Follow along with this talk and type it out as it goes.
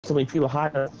so many people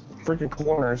hiding in freaking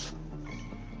corners.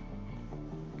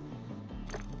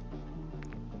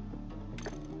 I'm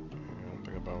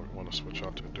thinking about want to switch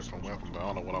out to a different weapon, but I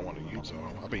don't know what I want to use though.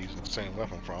 I've been using the same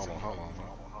weapon for I don't know how long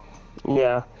now.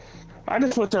 Yeah. I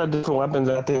just switch out different weapons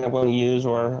that I think I'm going to use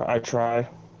or I try.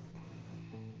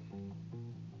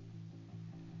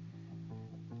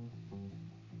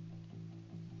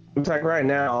 In fact, right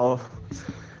now,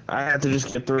 I have to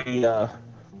just get 3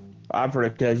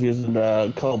 operative kills using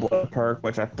the Cold Blood perk,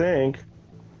 which I think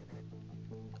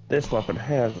this weapon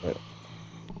has it.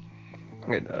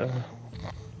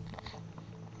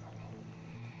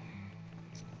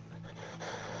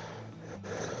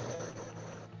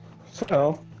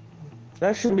 So,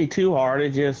 that shouldn't be too hard.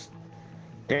 It just...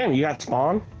 Damn, you got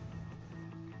spawn?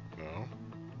 No.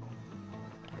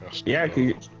 Yeah,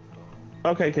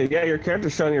 okay, cause yeah, your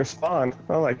character's showing your spawn.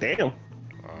 I was like, damn.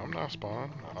 I'm not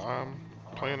Spawn. I'm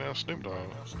playing as Snoop Dogg.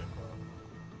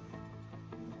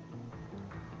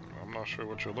 I'm not sure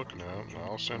what you're looking at.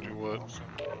 I'll send you what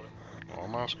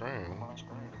on my screen.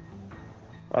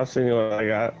 I'll see what I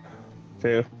got,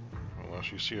 too.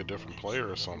 Unless you see a different player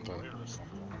or something.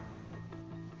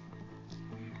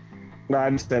 No,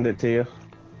 I just send it to you.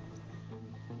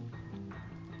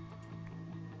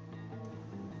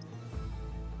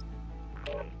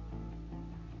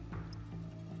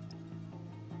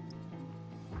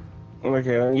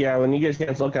 Okay, yeah, when you get a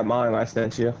chance, look at mine I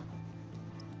sent you.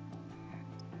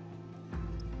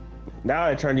 Now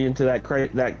I turned you into that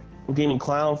demon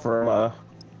clown from,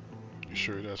 You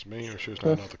sure that's me or sure it's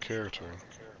not another character?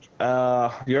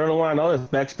 You're the one I know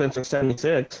that's Max Spencer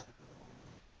 76.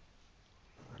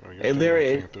 Hey, there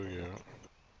it came through yet.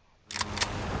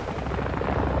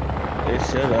 It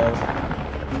should have.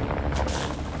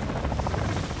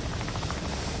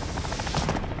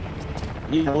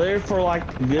 Yeah, literally for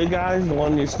like the good guys, the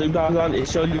one you Snoop Dogg's on, it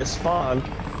showed you a spawn,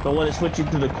 but when it switched you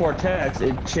to the Cortex,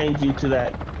 it changed you to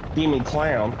that demon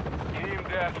clown. Team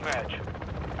deathmatch.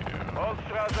 Yeah. All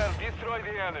Strasser, destroy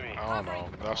the enemy. I don't know.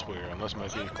 That's weird. Unless it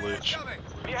might be a glitch.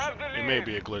 We have the lead. It may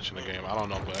be a glitch in the game. I don't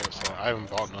know, but like I said, I haven't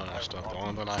bought none of that stuff. The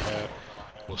only thing I had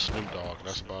was Snoop Dogg.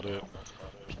 That's about it.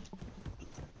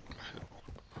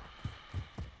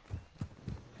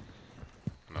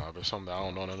 No, if it's something that I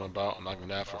don't know nothing about and I can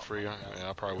have for free,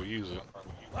 I probably would use it.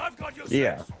 I've got your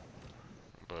Yeah.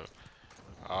 But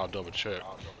I'll double check.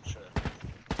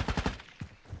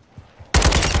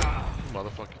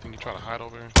 Motherfucker, you think you trying to hide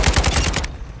over here?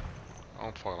 I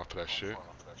don't fall off to that shit.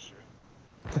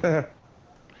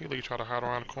 He like he tried to hide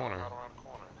around the corner.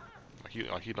 Like he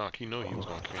knew he was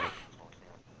gonna kill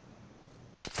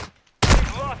it.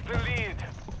 We've lost the lead.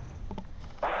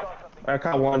 I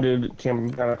caught one dude that came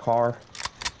in a car.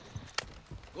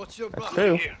 What's your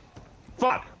Two.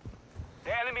 Fuck!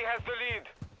 The enemy has the lead.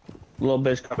 Little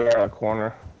bitch coming out of the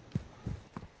corner.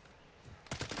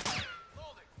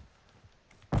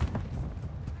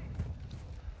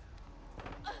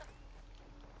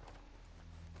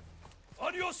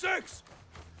 On your 6.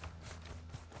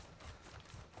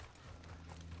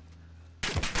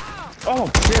 Oh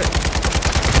shit!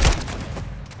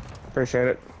 Appreciate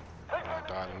it. I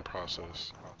died in the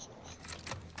process.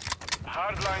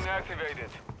 Hardline activated.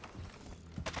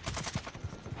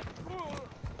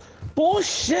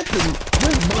 Bullshit! This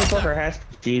motherfucker has to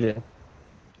be cheated.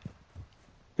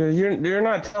 Cause you're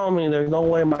not telling me there's no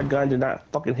way my gun did not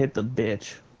fucking hit the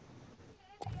bitch.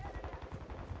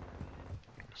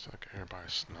 It's like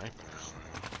everybody's sniping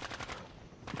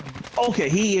now, man. Okay,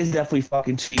 he is definitely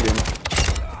fucking cheating.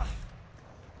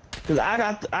 Cause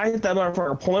I hit that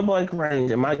motherfucker point blank range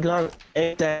and my gun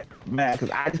ain't that bad cause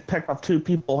I just picked off 2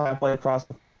 people halfway across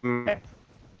the map.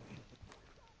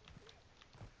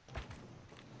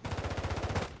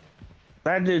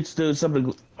 That dude's doing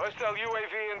something. Hostile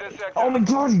UAV in this sector. Oh my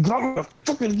god, he got me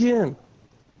fucking again.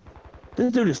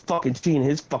 This dude is fucking cheating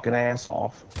his fucking ass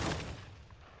off.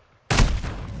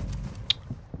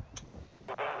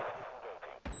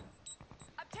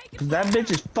 Cause that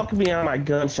bitch is fucking me on my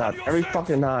gunshot every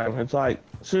fucking time. It's like,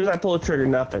 as soon as I pull the trigger,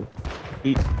 nothing.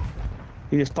 He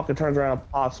just fucking turns around and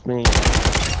pops me.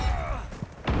 Oh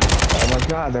my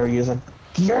god, there he is.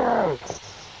 Again!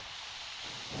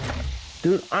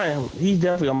 Dude, he's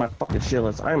definitely on my fucking shit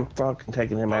list. I'm fucking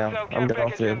taking him out. I'm done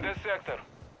with him.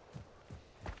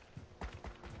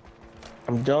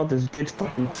 I'm done with this bitch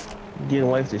fucking getting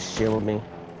away with this shit with me.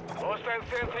 Hostile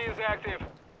sentry is active.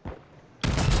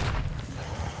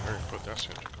 Put that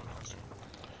shit.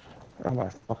 Oh my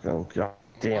fucking god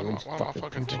damn. Why my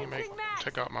fucking teammate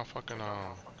take out my fucking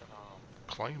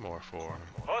claymore for?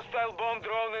 Hostile bomb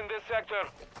drone in this sector.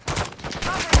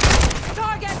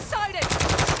 Target sighted!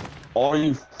 Are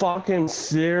you fucking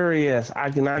serious?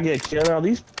 I cannot get killed now.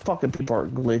 These fucking people are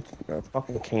glitching, are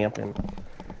fucking camping.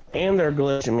 And they're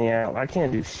glitching me out. I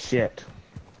can't do shit.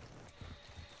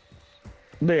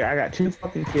 There, I got 2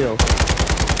 fucking kills.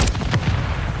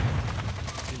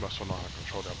 He must have known how to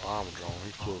control that bomb drone.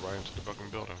 He flew right into the fucking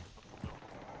building.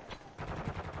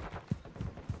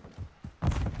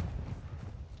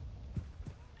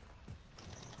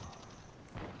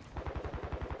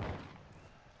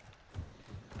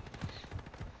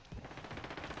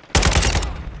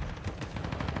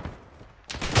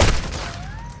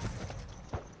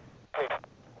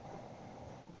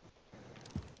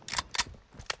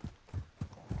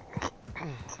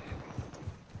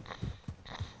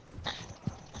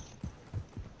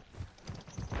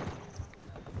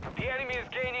 The enemy is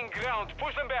gaining ground.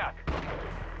 Push them back.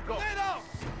 Go.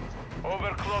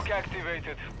 Overclock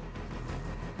activated.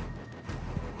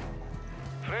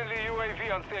 Friendly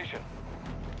UAV on station.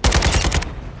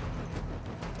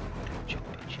 Check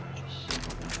bitches.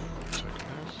 Taking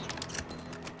this.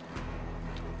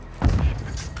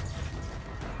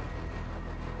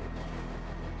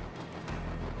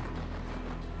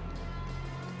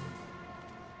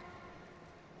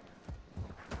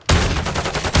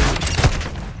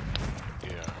 Yeah,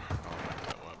 I don't like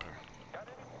that weapon.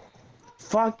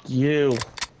 Fuck you.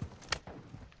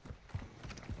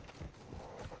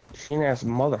 Sheen ass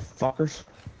motherfuckers.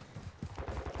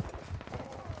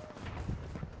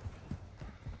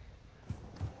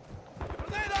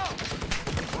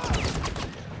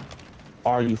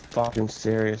 Are you fucking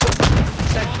serious?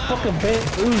 That fucking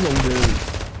bamboozle dude.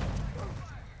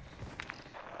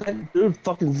 That dude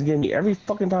fucking is getting me every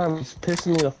fucking time. It's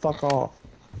pissing me the fuck off.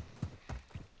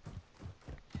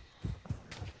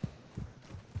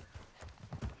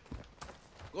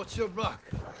 What's your back?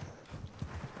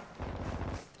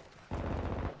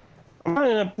 I'm not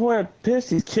in a point of piss.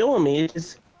 He's killing me. It's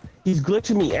just, he's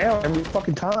glitching me out every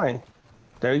fucking time.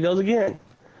 There he goes again.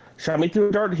 Shot me through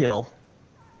a dirt hill.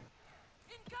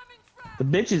 The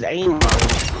bitch is aiming.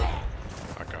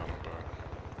 I got him, but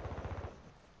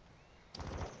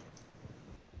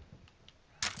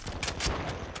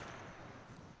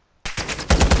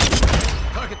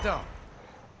Target down.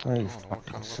 I I don't know what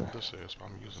kind of weapon this is, but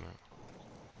I'm using it.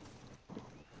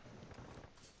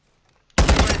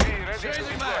 UAV ready to Changing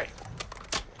deploy. mag. I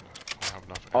don't have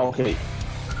enough. Okay.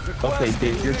 Request Okay,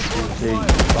 dude, you're vehicle too fire.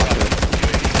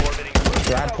 fucking. Orbiting close.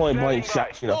 So I point blank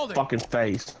shot you in the Holding. fucking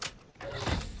face.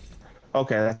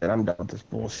 Okay, that's it. I'm done with this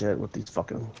bullshit with these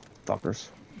fucking fuckers.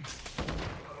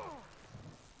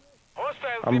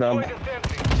 Hostiles I'm done. deployed a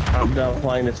sentry. I'm done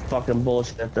playing this fucking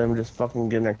bullshit. Them just fucking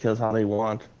getting their kills how they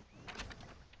want.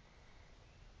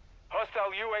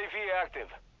 Hostile UAV active.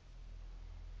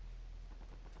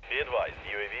 Be advised,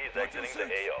 UAV is exiting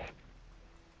the AO.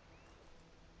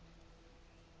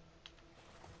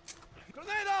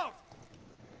 Grenade out.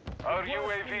 Our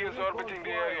UAV is orbiting the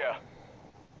area.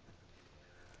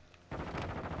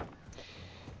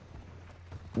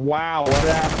 Wow, where did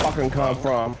that fucking come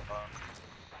from?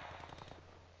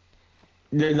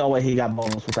 There's no way he got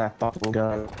bonus with that fucking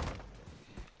gun.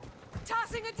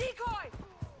 Tossing a decoy!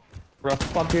 Where the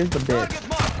fuck is the bitch? Target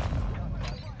marked.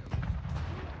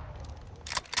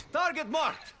 Target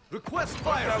marked. Request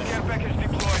fire. Hostile care package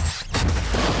deployed.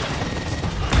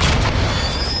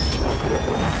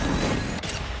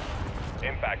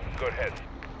 Impact, good hit.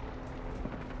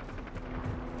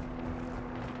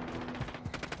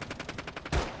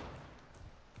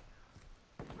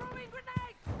 Throwing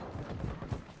grenade!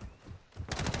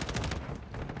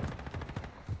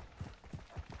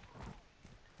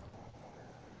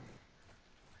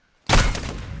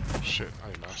 Shit,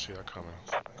 I did not see that coming.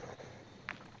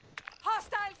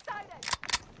 Hostile sighted!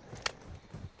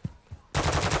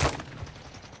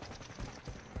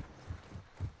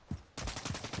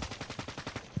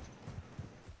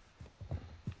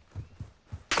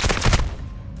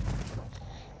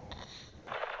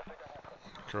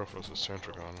 Careful, there's a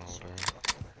sentry gun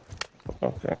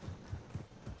over there. Okay.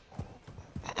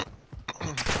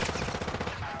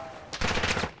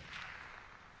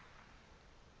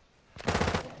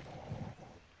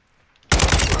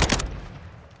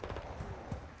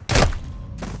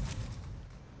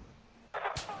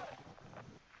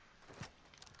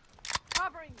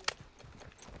 Covering you.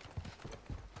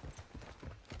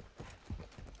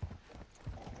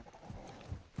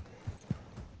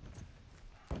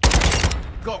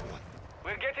 Got one.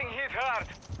 We're getting hit hard.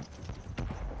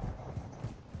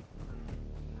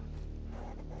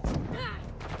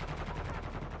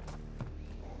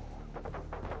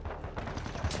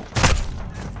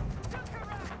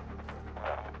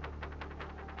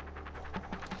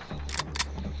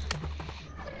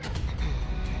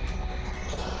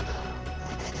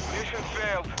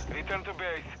 failed. Return to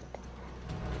base.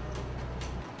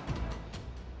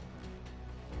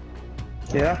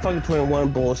 Yeah, that fucking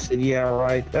 21 bullshit. Yeah,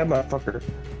 right. That motherfucker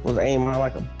was aiming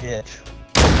like a bitch.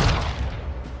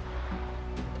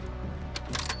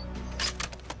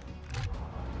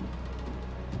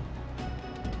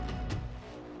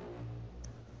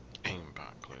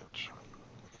 Aimbot glitch.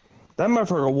 That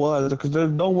motherfucker was, because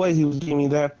there's no way he was giving me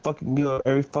that fucking good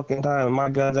every fucking time, and my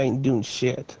guns ain't doing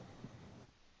shit.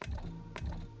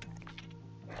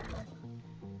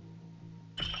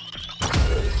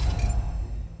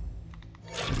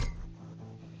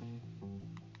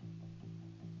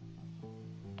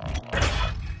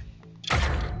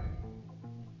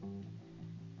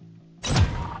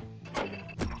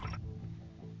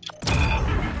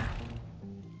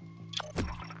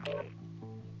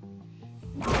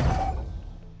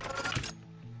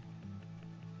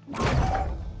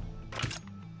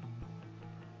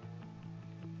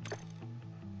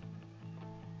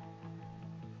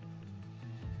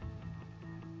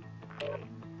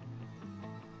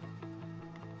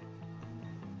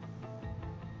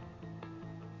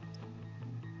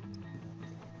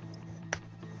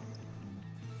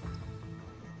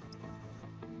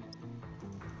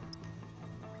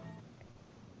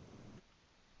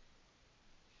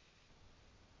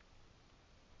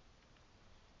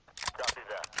 Copy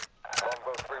that.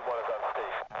 Longbow 3-1 is on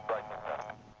station. Right now.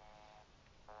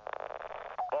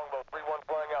 Longbow 3-1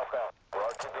 flying outbound. For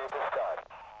RTB at this time.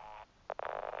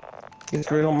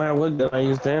 It really don't matter what gun I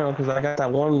use now, because I got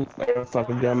that one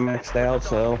fucking gun maxed out,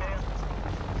 so.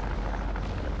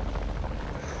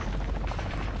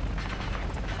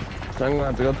 So I'm gonna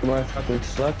have to go through my fucking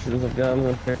selections of guns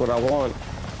and pick what I want.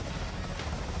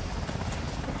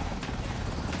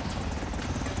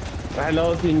 I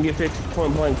know if you can get 50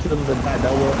 point blank kills with that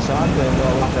double shotgun, but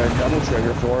I'll have a double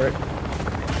trigger for it.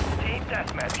 Team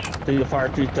deathmatch. So you can fire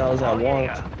 2 shells at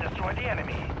once. Destroy the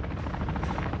enemy.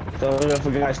 So even if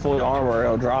a guy's fully armored,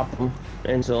 it'll drop him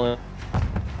instantly.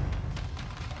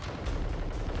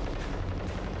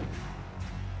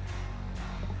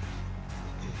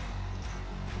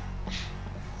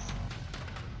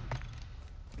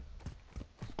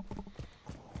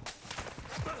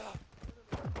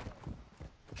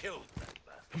 Killed.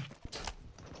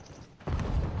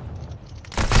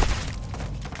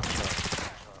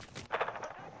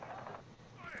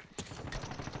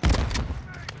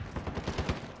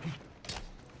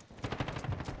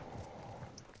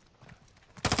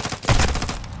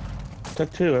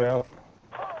 Took 2 out.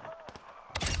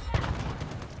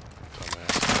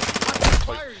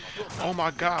 Dumbass. Oh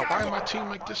my god, why did my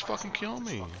teammate just fucking kill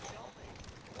me?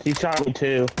 He shot me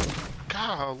 2.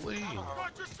 Golly.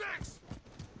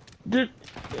 Dude.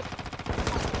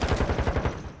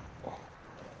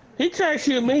 He tried to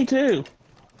shoot me too.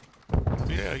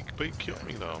 Yeah, but he killed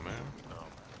me though, man.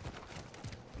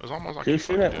 It was almost like You he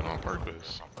shoot fucking it. did on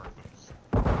purpose.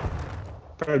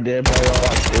 Probably did, but I don't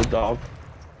like blue dog.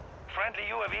 Friendly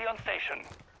UAV on station.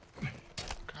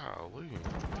 Golly.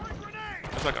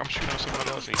 It's like I'm shooting at somebody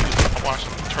else and he just watched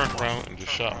him turn around and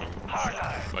just shot me.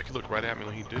 Like he looked right at me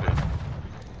when he did it.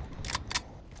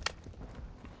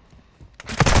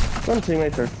 Some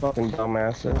teammates are fucking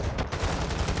dumbasses.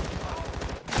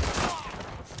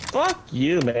 Fuck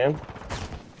you, man.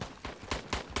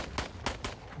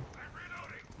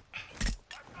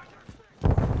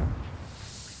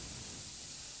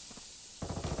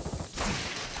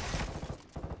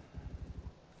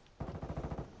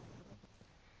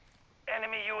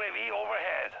 Enemy UAV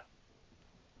overhead.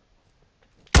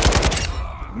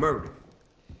 Murder.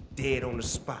 Dead on the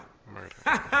spot. Murder.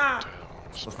 Ha ha! Damn.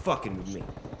 For fucking with me.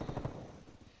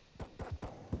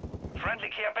 Friendly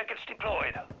care package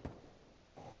deployed.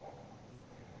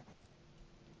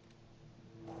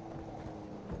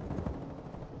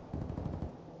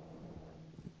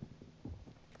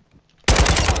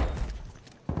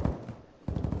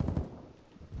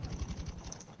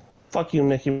 Fuck you,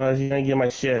 Mickey Mouse. You ain't get my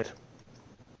shit.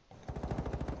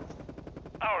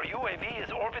 Our UAV is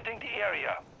orbiting the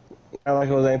area. Not like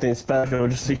it was anything special,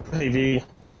 just CPV.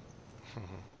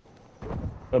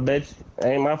 But bitch, it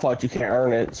ain't my fault you can't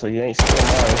earn it, so you ain't stealing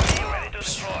mine. Be ready to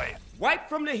destroy. Wipe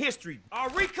from the history. Our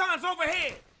recon's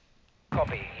overhead.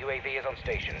 Copy. UAV is on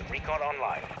station. Recon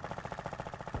online.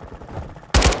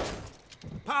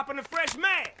 Popping a fresh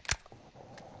mag.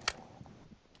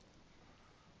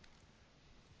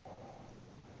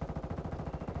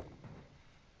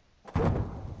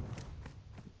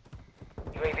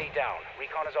 UAV down.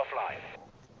 Recon is offline.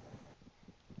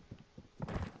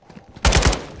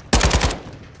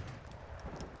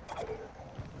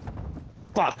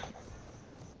 Fuck.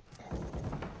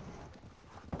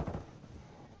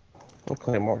 The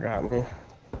Claymore got me.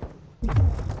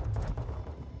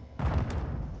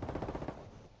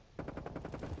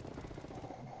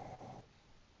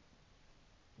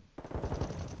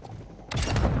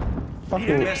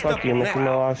 Fucking messed fuck up you, on Mickey that.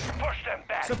 Mouse. Push them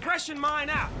back. Suppression mine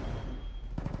out.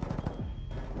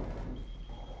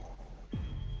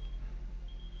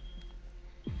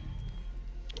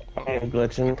 I am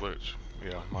glitching. Glitch.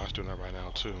 Yeah, mine's doing that right now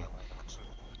too.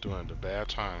 Doing it at a bad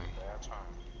time.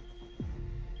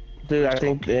 Dude, I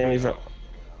think the enemies are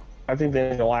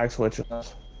lag switching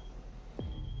us.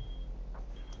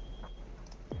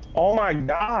 Oh my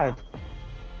god!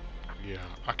 Yeah,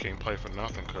 I can't play for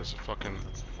nothing because fucking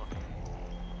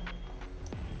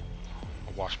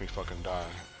watch me fucking die.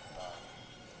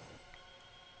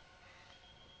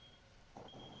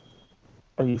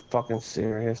 Are you fucking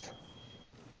serious?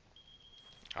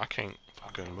 I can't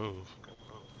fucking move.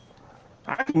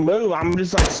 I can move, I'm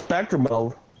just like Spectre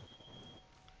mode.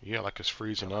 Yeah, like it's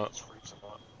freezing up,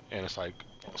 and it's like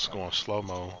it's going slow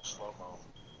mo.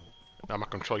 Now my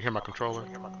control, you hear my controller?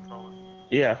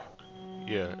 Yeah.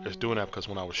 Yeah, it's doing that because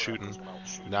when I was shooting,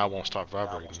 now it won't stop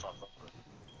vibrating.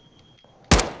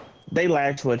 They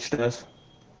lag switched us.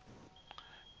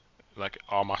 Like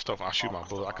all my stuff, I shoot my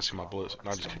bullet, I can see my bullets,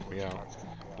 now just kick me out.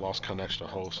 Lost connection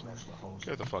to host.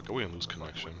 Get the fuck, we didn't lose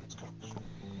connection.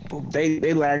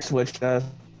 They lag switched us.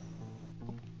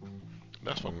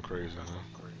 That's fucking crazy, man.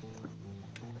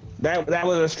 That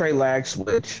was a straight lag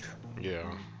switch. Yeah.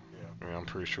 Yeah, I'm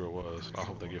pretty sure it was. I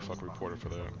hope they get fucking reported for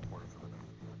that.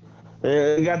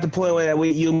 It got to the point where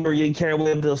you were getting carried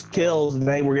away with those kills, and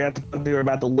they were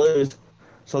about to lose.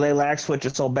 So they lag switched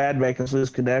it so bad, make us lose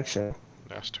connection.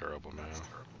 That's terrible, man.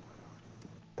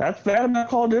 That's bad about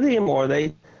Call of Duty anymore.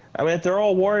 I mean, if they're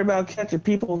all worried about catching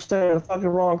people saying the fucking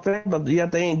wrong thing, but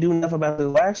yet they ain't doing enough about the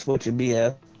lag switching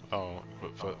BS. Oh,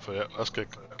 but for us get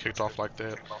kicked off like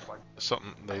that,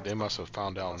 something they must have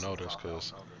found out and noticed,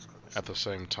 because at the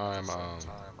same time,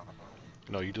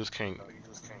 you know, you just can't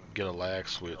get a lag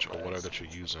switch or whatever that you're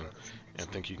using and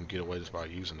think you can get away just by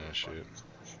using that shit.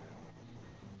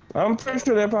 I'm pretty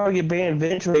sure they'll probably get banned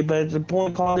eventually, but at the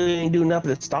point Call of Duty ain't doing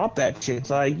nothing to stop that shit. It's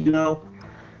like, you know,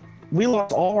 we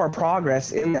lost all our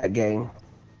progress in that game.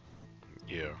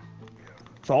 Yeah.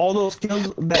 So all those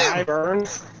kills that I've earned,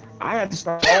 I have to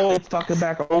start all fucking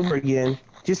back over again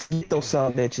just to get those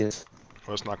son of bitches.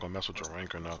 Well, it's not gonna mess with your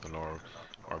rank or nothing, or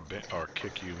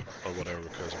kick you or whatever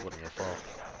because it wasn't your fault.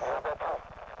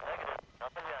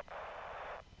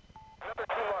 Number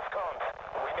 2 lost comms.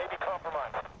 We may be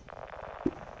compromised.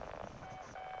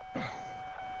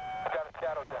 Got a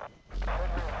shadow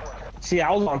down. See,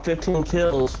 I was on 15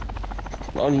 kills.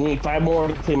 Only need 5 more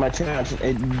to complete my challenge.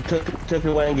 It took it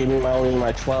away and gave me only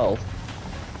my 12.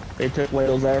 They took away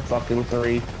those other fucking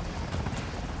 3.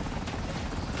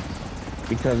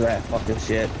 Because of that fucking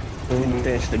shit. We didn't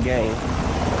finish the game.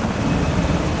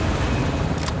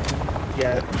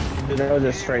 Yeah, dude, that was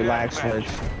a straight lag switch.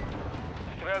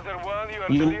 Strasser 1, you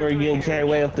are You clear were to getting engage. carried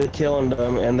away with the killing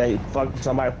them, and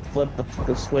somebody flipped the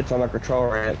fucking switch on the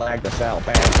controller and it lagged us out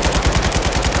bad.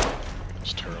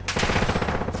 It's terrible.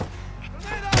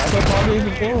 That's what Call of Duty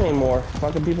became anymore.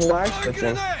 Fucking people lag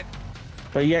switching.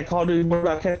 But yet Call of Duty worried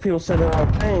about catching people saying the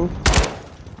wrong thing.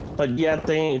 But yet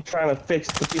they ain't trying to fix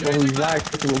the people who lag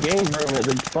switching the game, ruining it.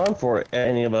 It's fun for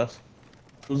any of us.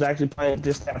 Who's actually playing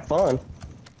just to have fun.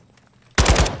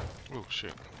 Oh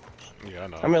shit. Yeah, I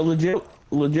know. I mean,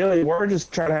 legitimately, we're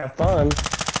just trying to have fun.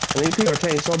 And these people are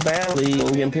taking so badly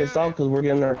and getting pissed off because we're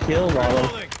getting our kills on them.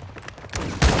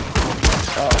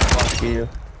 Oh, fuck you.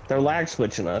 They're lag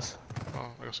switching us.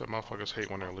 Well, like I said, motherfuckers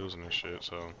hate when they're losing this shit,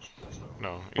 so,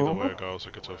 no, either way it goes,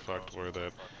 it gets to a fact where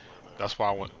that's why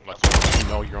I want, like, when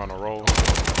you know you're on a roll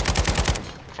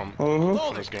from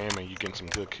this game and you getting some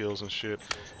good kills and shit,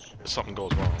 something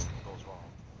goes wrong.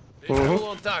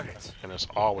 On targets. And it's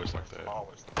always like that.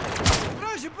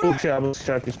 Ooh, shit, I was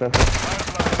shot you, Spencer.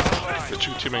 The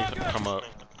 2 teammates come up,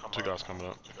 2 guys coming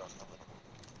up.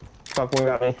 Fuck, one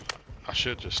got me. I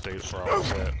should just stay where I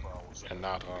was at and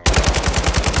not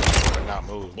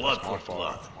move. That's my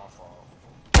fault.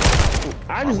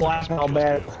 I just laugh how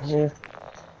bad. Yeah.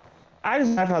 I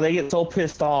just laugh how they get so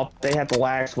pissed off they have to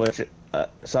lag switch it.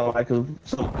 So like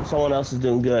someone else is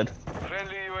doing good.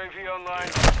 Friendly UAV online.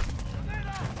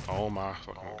 Oh my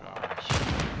fucking gosh.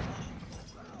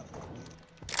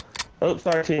 Oh,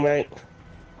 sorry, teammate.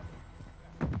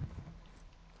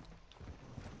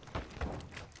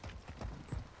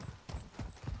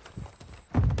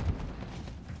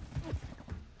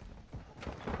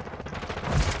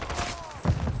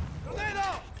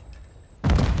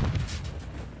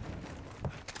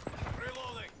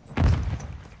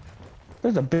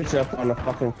 There's a bitch up on the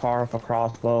fucking car with a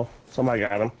crossbow. Somebody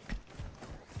got him.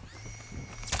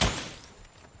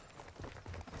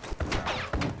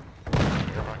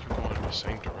 Everybody keep going in the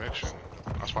same direction.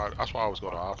 That's why I always go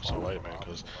the opposite way, man,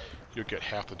 because you'll get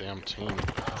half the damn team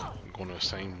going the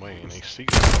same way, and they see you.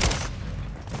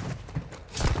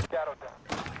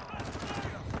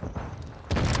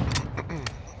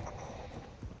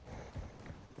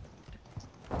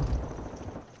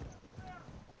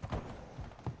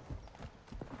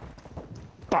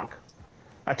 Fuck.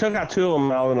 I took out 2 of them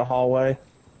out in the hallway.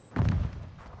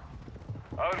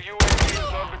 Our UAV is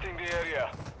orbiting the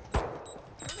area.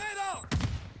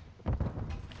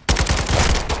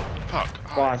 Fuck.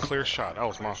 Why? Clear shot. That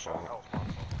was my fault.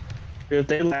 Dude, if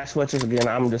they lag switch us again,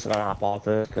 I'm just gonna hop off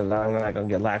it, because I'm not gonna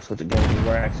get lag switch again, because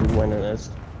we're actually winning this.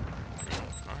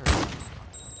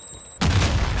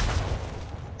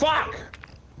 Fuck!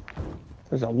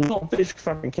 There's a little bitch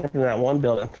fucking camping in that one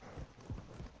building.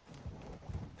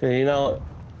 Okay, you know,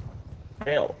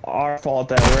 it's our fault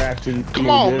that we're actually Come being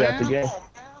on, good man. at the game.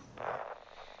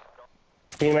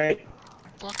 Teammate.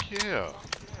 Fuck yeah.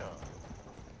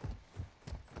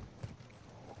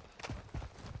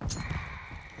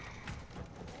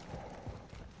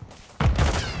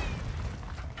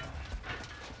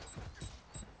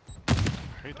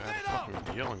 I hate to have to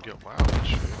fucking yell and get loud and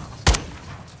shit.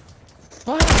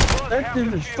 Fuck! That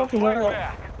dude is fucking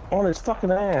right on his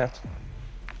fucking ass.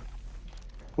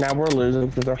 Now we're losing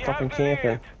because they're fucking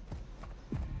camping.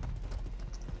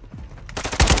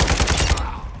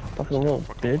 Fucking little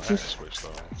Fucking lag bitches. switch,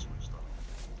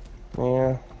 though.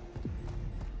 Yeah.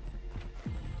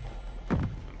 And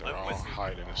they're all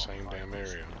hiding in the same damn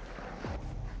area.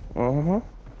 Mm-hmm.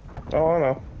 Oh, I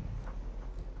know.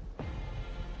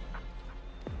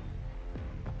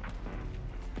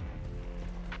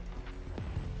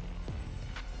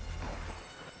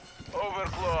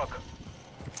 Overclock.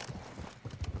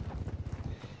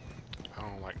 I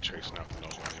don't like chasing after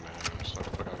nobody, man. So I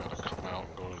feel like I gotta come out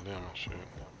and go to them and shit.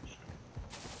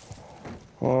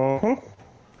 Mm-hmm.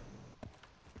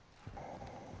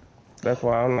 That's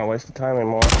why I'm not wasting time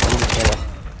anymore.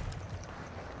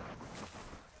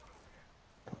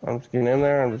 I'm just getting in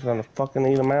there. I'm just gonna fucking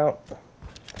eat them out.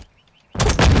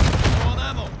 On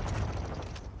ammo.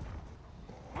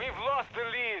 We've lost the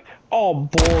lead. Oh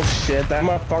bullshit! That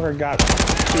motherfucker got 2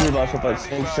 of us with that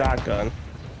same shotgun.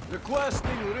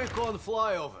 Requesting recon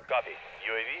flyover. Copy.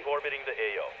 UAV orbiting the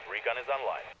AO. Recon is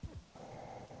online.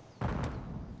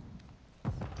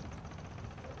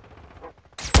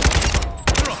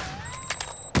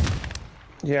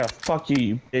 Yeah, fuck you,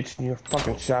 you bitch, and your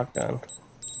fucking shotgun.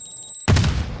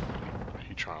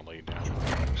 He trying to lay down.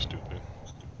 Stupid.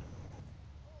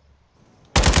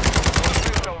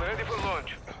 Missile ready for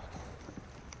launch.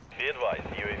 Be advised,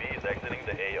 UAV is exiting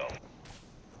the AO.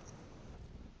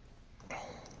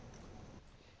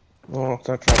 Oh,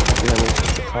 start trying to get me to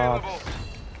the top. Available.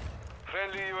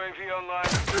 Friendly UAV online.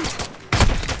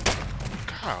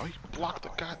 God, he blocked the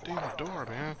goddamn door,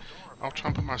 man. I was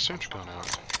trying to put my sentry gun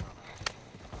out.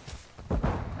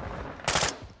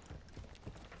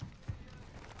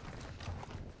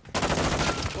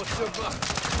 What's your buck?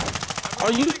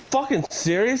 Are you fucking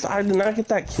serious? I did not get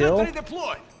that kill. Sentry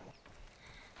deployed.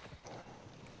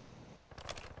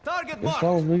 Target As marked.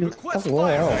 long as we get the Request fucking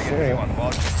way out. flyover.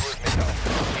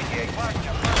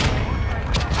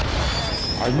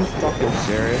 Are you fucking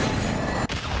serious?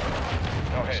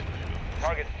 Go ahead.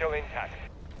 Target still intact.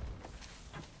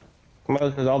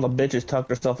 Because all the bitches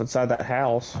tucked herself inside that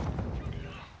house.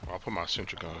 I'll put my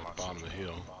sentry gun at the bottom of the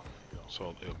hill.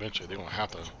 So eventually they're gonna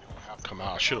have to come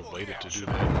out. I should have waited to do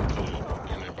that and put it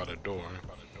in there by the door.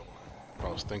 I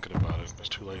was thinking about it. It's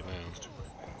too late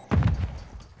now.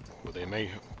 But they may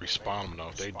respawn them though.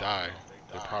 If they die,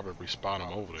 they probably respawn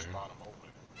them over there.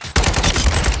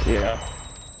 Yeah.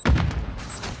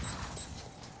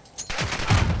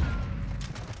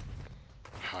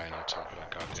 Hiding on top of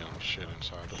that goddamn shit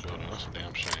inside the building. That's a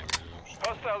damn shame, man.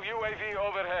 Hostile UAV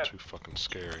overhead. Too fucking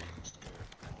scary.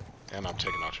 And I'm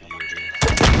taking out your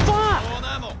UAV. On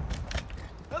ammo.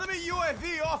 Enemy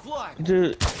UAV offline.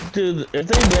 Dude, if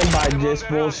they win by Come on this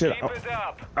down, bullshit, keep it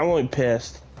up. I'm gonna be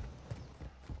pissed.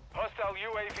 Hostile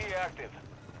UAV active.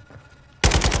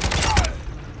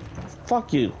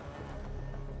 Fuck you.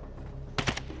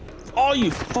 Oh,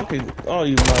 you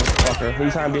motherfucker.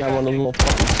 He's hiding behind one of those little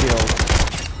fucking shields.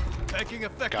 Taking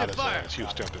Got effective his fire. ass. He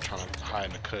was standing there trying to hide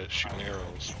in the cut, shooting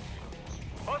arrows.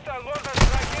 Hostile mortar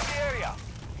strike in the area.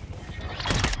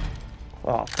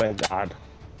 Oh, thank God.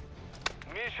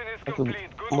 Mission is Fucking complete.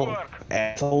 Good little work.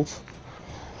 assholes.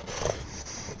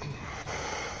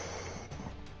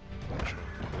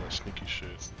 Sneaky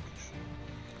shit.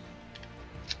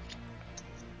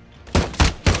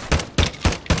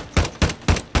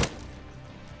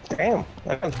 Damn,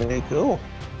 that was really cool.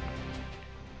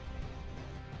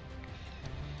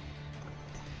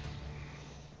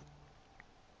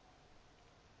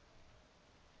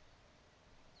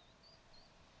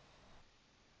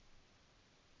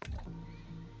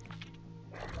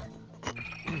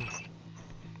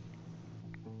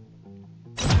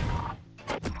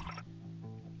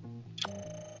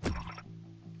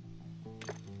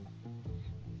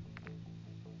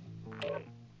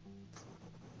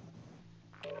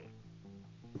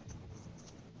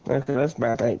 Okay, this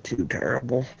map ain't too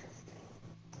terrible.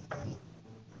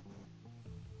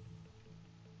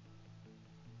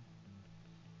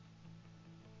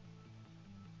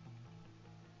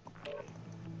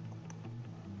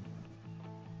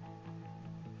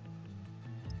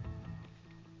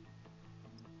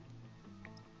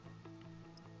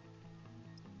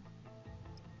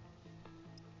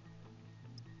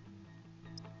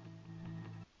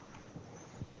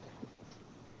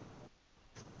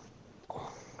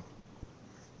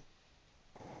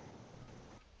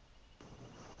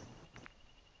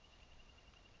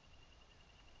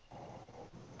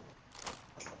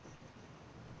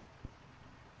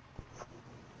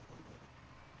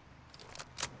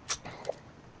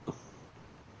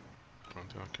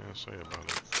 I can't say about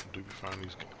it. Do you find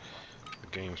these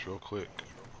games real quick?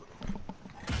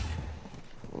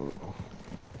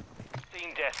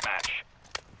 Team deathmatch.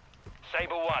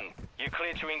 Saber 1, you're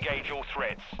clear to engage all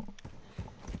threats.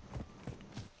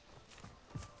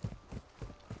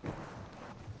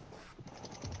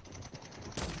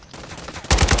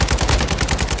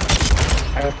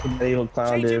 I got the evil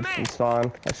clown dude from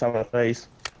Spawn. I saw my face.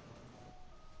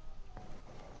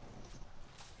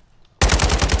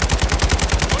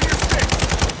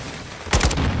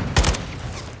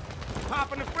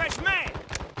 Popping a fresh man.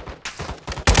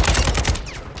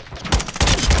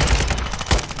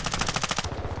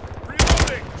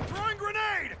 Reloading. Throwing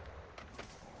grenade.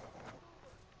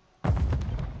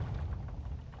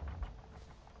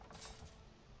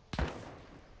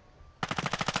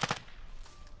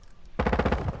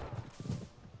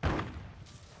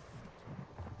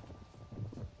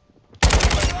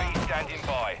 UAV standing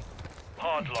by.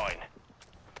 Hardline.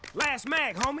 Last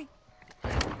mag, homie.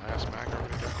 Last mag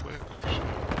already that quick. Shit.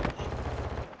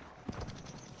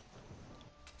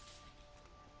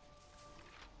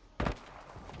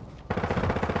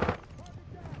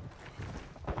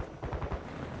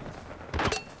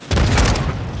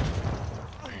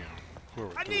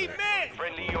 I need men.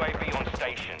 Friendly UAV on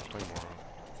station. Taking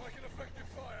effective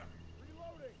fire.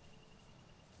 Reloading.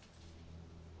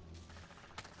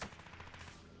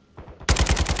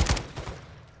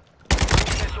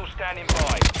 Missile standing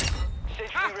by.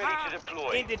 Sentry ready to deploy.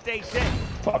 Ended they said.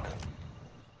 Fuck.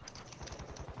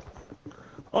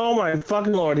 Oh my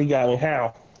fucking lord, he got me.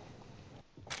 How?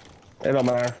 It don't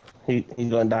matter. He's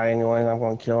gonna die anyway, and I'm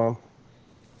gonna kill him.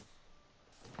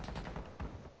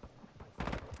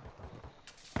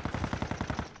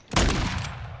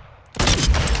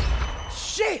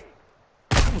 Shit!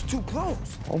 That was too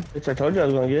close. Oh, bitch, I told you I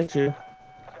was gonna get you.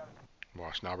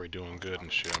 Watch, now we're doing good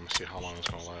and shit. I'm gonna see how long it's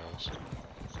gonna last.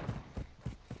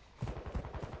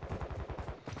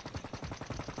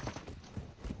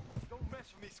 Don't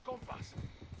mess with these compass.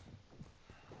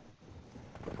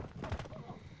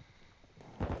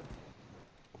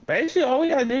 Basically, all we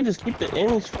gotta do is just keep the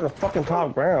enemies for the fucking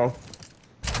top ground.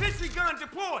 Sentry gun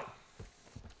deployed.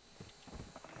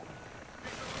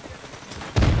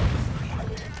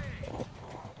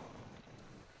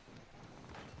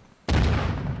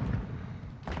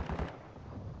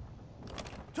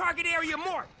 Target area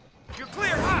marked. You're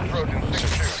clear hot. Trojan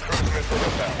 6-2, cruise missile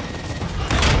inbound.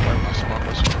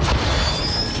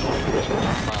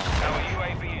 Our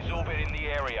UAV is orbiting the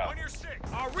area. On your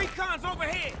six. Our recon's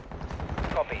overhead.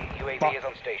 Copy. UAV Fuck. is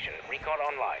on station. Recon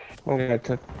online.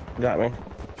 Okay, got me.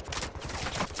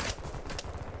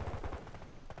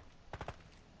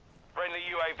 Friendly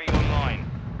UAV online.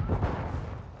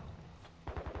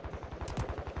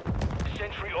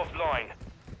 Sentry offline.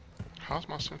 How's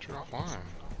my sentry offline?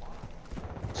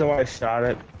 Somebody shot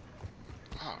it.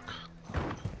 Fuck.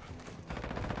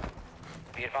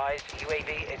 Be advised,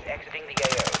 UAV is exiting the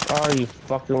AO. Oh, you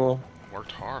fucking little.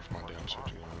 Worked hard for my damn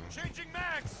sentry. Changing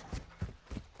mags.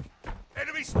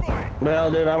 Enemy spotted.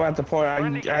 Well, dude, I'm at the point I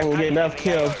can get enough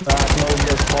kills so I can go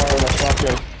this far in the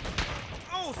fucking.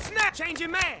 Oh snap!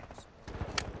 Changing mags.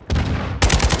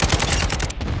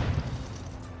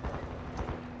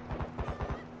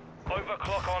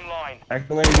 Overclock online. I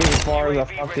can only get as far as the UAV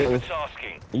ready fucking for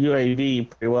tasking. UAV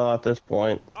pretty well at this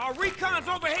point. Our recon's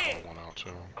overhead. One out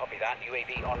too. Copy that.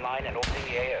 UAV online and orbiting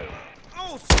the AO.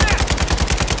 Oh snap!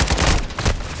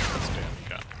 Damn,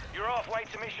 got me. You're halfway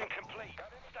to mission complete.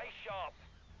 Stay sharp.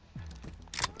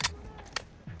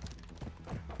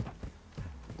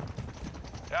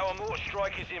 Our mortar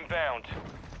strike is inbound.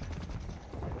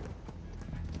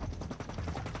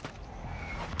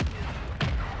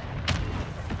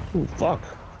 Ooh, fuck.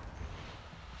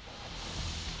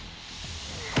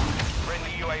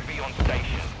 Friendly UAV on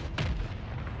station.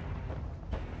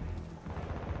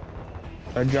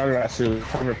 A Juggernaut's really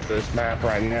covered for this map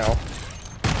right now.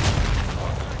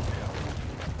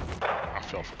 I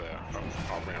fell for that. I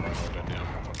ran right over that damn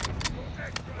motherfucker.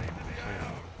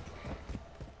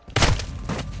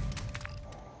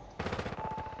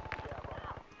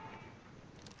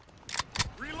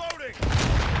 Reloading!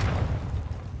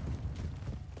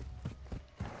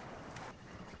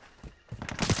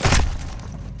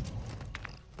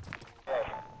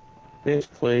 Bitch,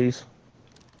 please.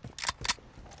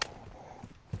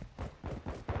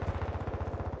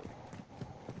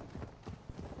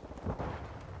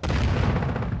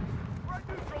 Threat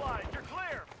neutralized. You're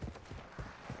clear.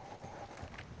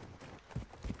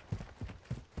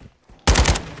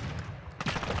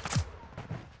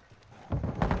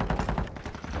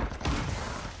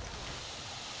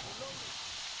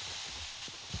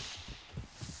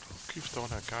 Keeps throwing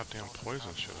that goddamn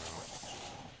poison shit out.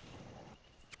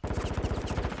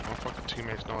 My fucking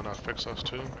teammates knowing how to fix us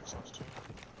too.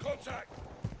 Contact!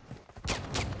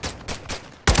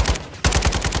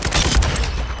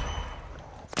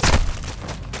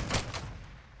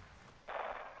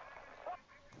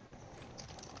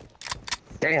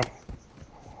 Damn.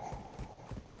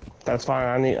 That's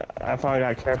fine. I finally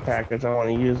got a care package. I want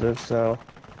to use it, so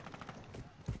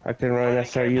I couldn't really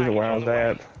necessarily use it where I was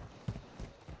at.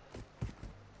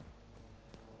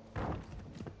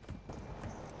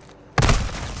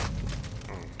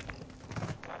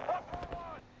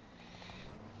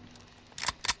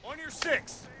 On your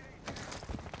 6!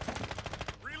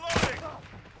 Reloading!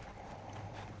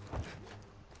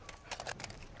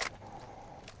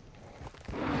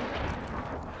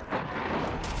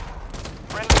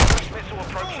 Friendly cruise missile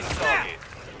approaching target.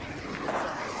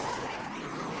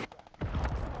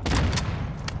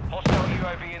 Hostile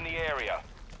UAV in the area.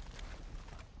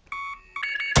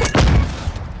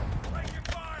 Taking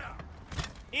fire!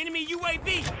 Enemy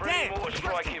UAV! Friendly Damn! mortar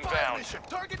strike inbound.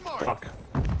 Target mark! Fuck.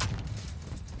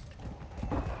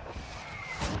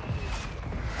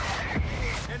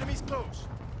 Enemies close.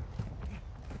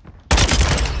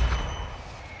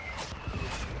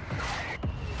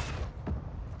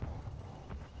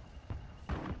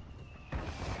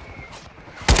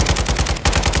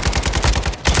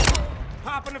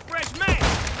 Popping a fresh man!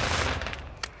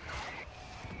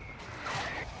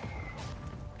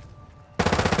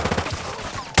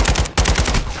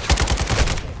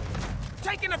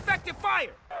 Taking effective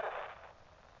fire!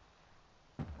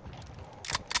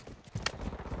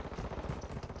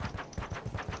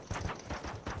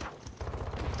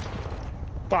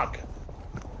 Fuck.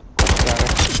 Sorry.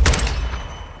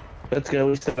 Let's go.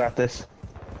 We still got this.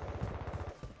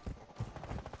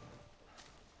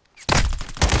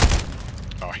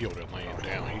 Oh, he over there laying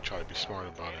down. He tried to be smart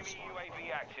about it. Enemy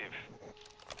UAV active.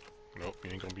 Nope,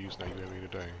 you ain't gonna be using that UAV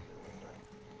today.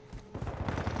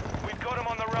 We've got him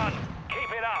on the run.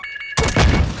 Keep it up. I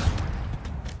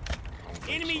don't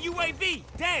think Enemy so. UAV!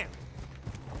 Damn!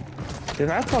 Did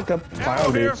I fuck up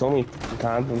Final here. Dude so many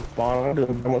times in Spawn? I'm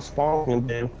doing what Spawn can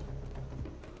do.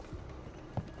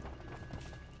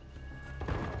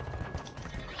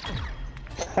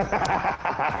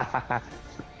 I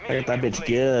got that bitch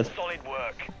good. Solid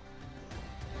work.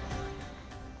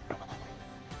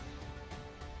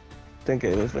 Think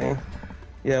it was me.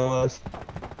 Yeah, it was.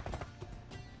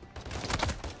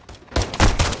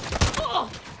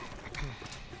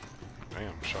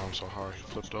 Damn, shot him so hard he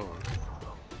flipped over.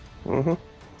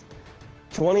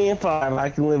 20 and 5. I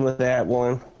can live with that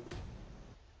one.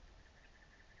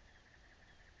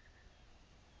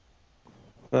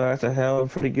 But that's a hell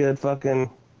of a pretty good fucking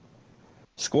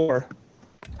score.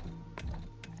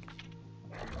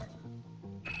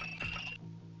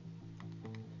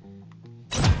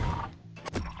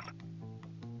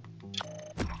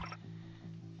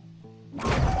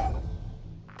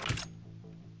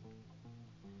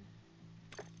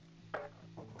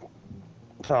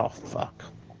 Oh, fuck.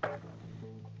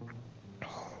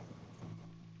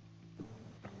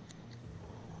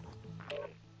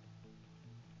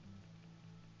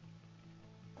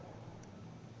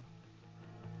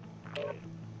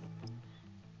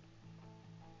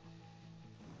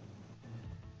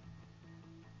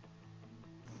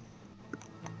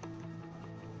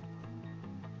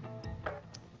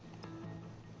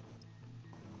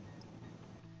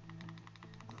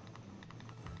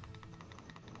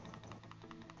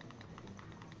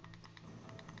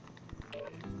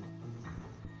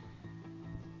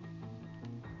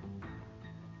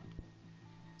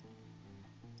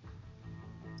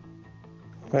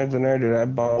 Engineer did that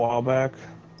a while back.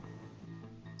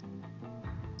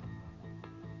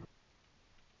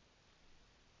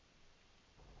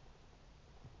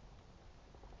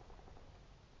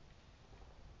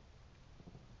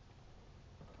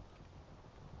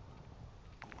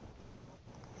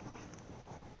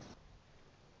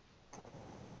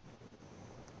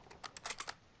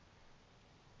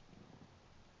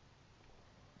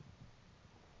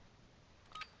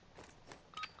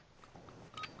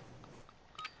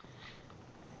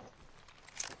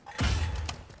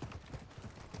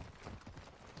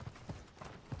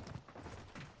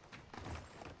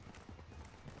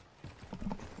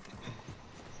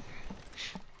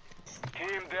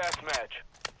 Team deathmatch.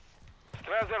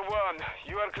 Strasser 1,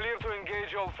 you are clear to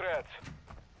engage all threats.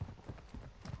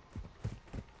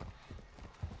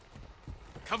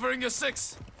 Covering your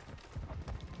 6.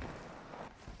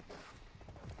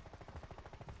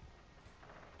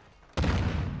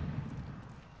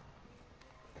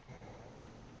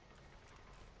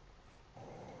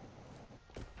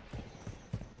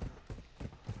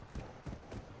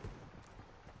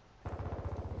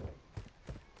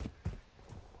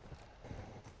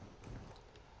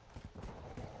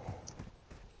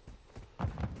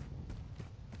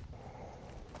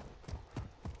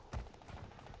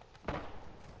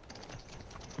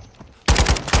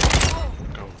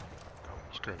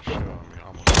 Scared the shit out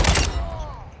of me.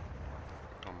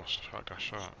 Almost got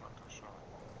shot.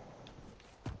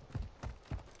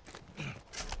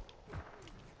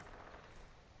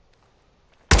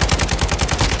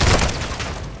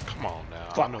 Come on now.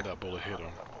 Fuck. I know that bullet hit him.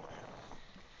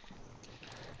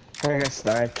 I got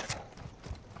sniped.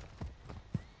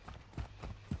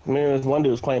 I mean, this one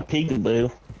dude was playing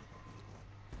peekaboo.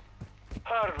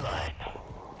 Hardline.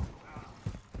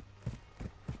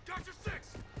 Got your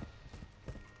 6.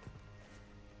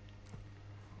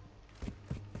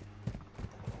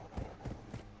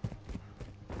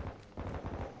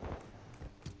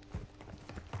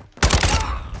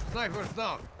 Sniper's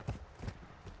down.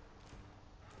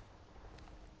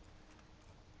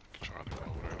 Try to go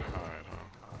over there and hide, huh?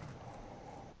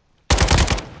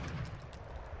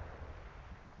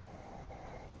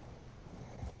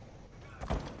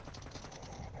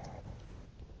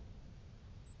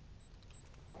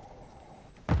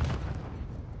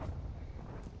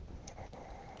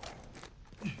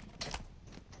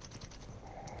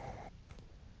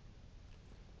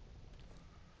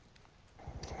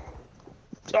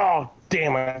 Oh,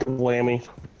 damn it, whammy.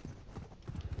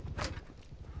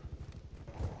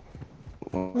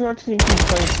 Our team keeps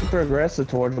playing super aggressive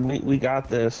towards them. We got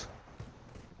this.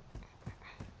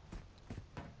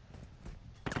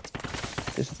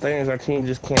 This thing is, our team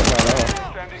just can't run up.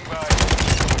 Standing by.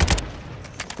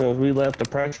 As soon as we left the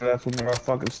pressure, that's when they'll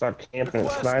fucking start camping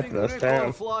and sniping us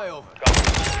down. Flyover.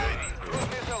 Cruise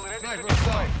missile ready to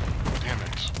deploy. Damn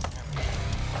it.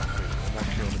 One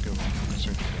kill to give him.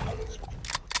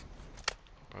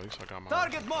 At least I got my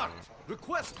Target marked.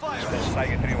 Request fire.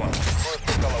 Tiger 3-1. First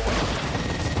missile away.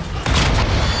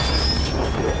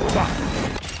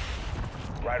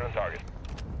 Right on target.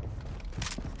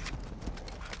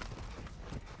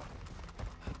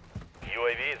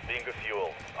 UAV is being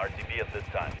refueled. RTB at this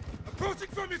time. Approaching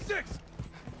from your 6.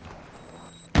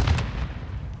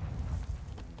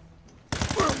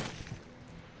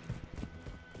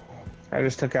 I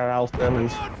just took out Al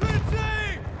Simmons.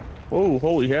 Oh,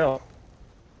 holy hell.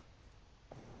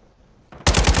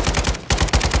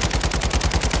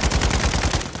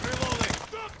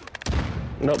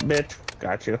 Nope, bitch.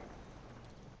 Got you.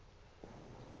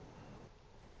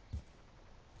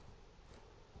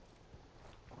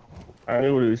 I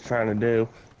knew what he was trying to do.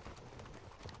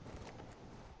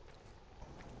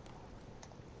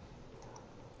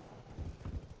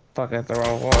 Fuck, that's the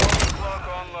wrong one. Clock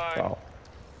online. Oh.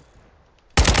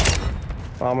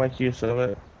 I'll make use of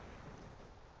it.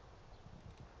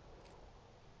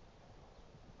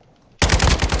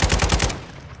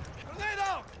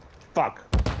 Fuck.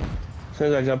 As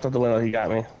soon as I jumped out the window, he got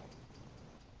me.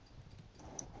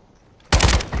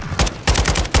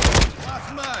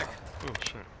 Last mag. Oh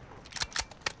shit.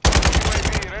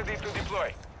 UAV ready to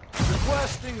deploy.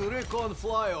 Requesting recon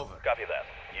flyover. Copy that.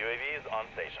 UAV is on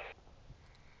station.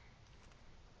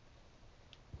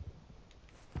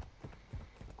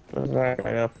 There's that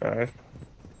guy up there.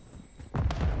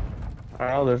 I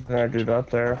know there's that dude up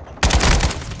there.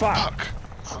 Fuck!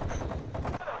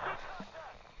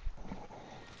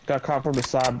 Got caught from the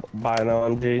side by an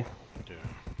OMG. Yeah.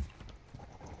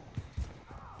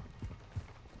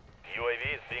 UAV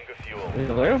is being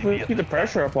refueled. If we keep the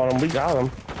pressure up on him, we got him.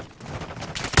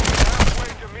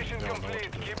 Halfway to mission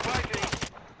complete. Keep fighting.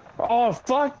 Oh,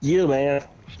 fuck you, man.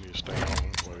 Just need to stay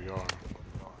home.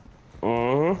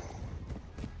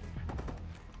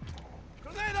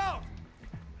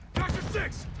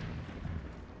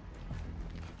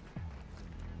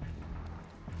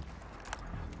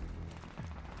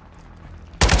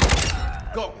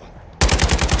 Got one.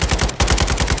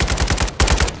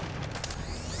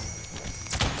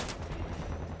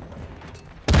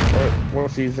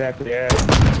 Where's he exactly at?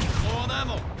 Low on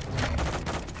ammo.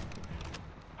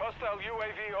 Hostile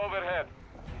UAV overhead.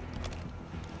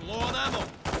 Low on ammo.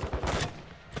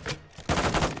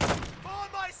 On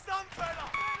my stun fella.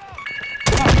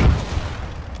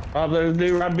 Oh, there's a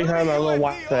dude right behind that little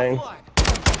white thing.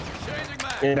 Changing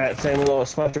mag. In that same little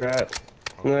spot you're at.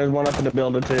 And there's one up in the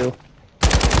building too.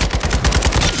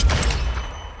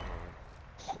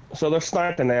 So they're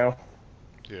sniping now.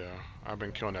 Yeah, I've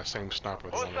been killing that same sniper,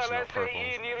 the one that's Hostile not purple.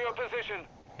 SAE near your position.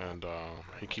 And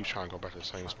he keeps trying to go back to the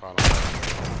same spot.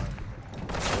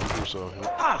 So he'll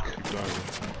keep dying.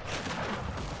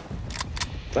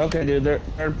 Okay, dude,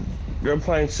 they're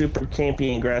playing super campy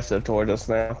and aggressive towards us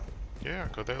now. Yeah,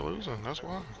 because they're losing, that's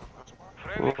why.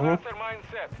 Friendly cluster mine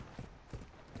set.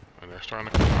 And they're starting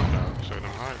to come out now, so they're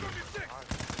hiding.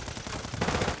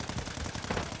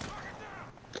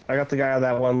 I got the guy out of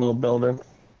that one little building.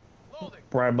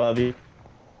 Right above you.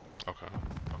 Okay.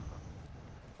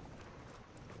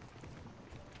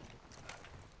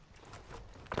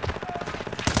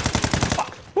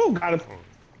 Woo, got him. Oh,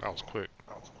 that was quick.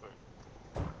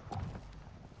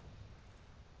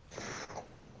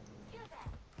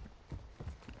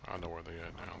 I know where they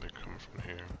at now. They're coming from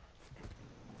here.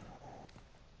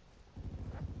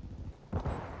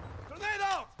 Grenade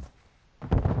out.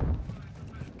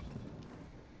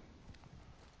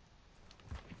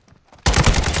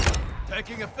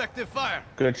 Taking effective fire.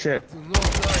 Good shit. Do not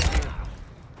die here.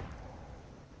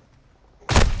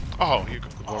 Oh, he the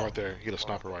one right there. He had a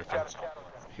sniper rifle.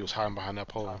 He was hiding behind that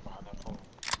pole.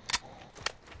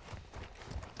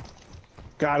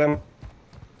 Got him.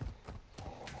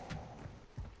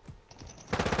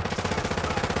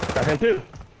 Got him too.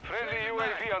 Friendly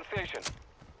UAV on station.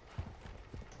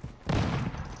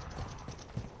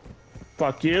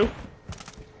 Fuck you.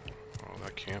 Oh,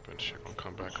 that camping shit gonna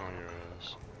come back on your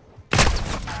ass.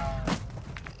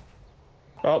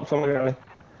 Oh, someone got me.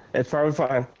 It's probably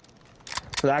fine.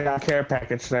 Cause I got a care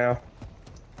package now.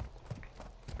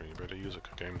 You better use it,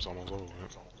 'cause game's almost over.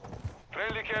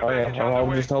 Friendly care Oh yeah, package on the I'm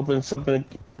way. just hoping something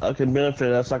can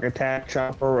benefit us, like a tac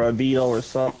chopper or a Beetle or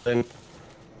something.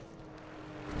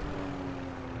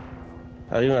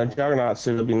 Even a Juggernaut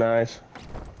suit would be nice.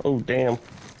 Oh damn.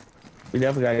 We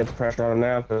definitely gotta get the pressure on them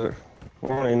now, cause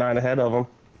we're only 9 ahead of them.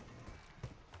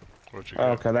 What'd you get?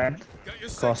 Okay, that Got your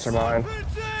cluster six. mine.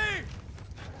 RPG!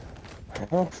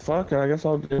 Oh fuck it, I guess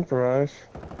I'll improvise.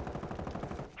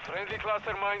 Friendly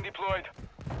cluster mine deployed.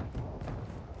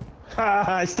 Ha!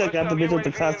 I still got the bitch with the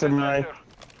UAV in cluster mine. sector.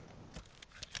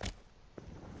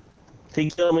 He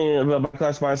killed me, but my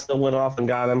cluster mine still went off and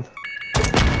got him.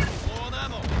 Low on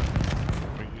ammo.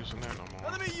 We ain't using that no more.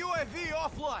 Enemy UAV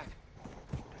offline.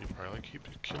 He probably keeps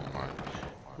killing my.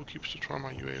 Who keeps destroying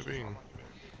my UAV?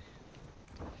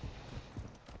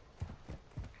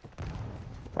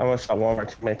 I almost shot one of our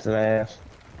teammates in the ass.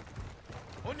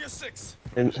 On your six.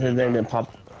 His name didn't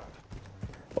pop.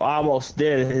 Well, I almost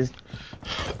did.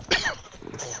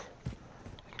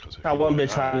 Got one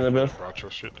bitch hiding in the building. Brought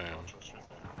your shit down.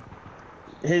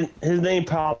 His name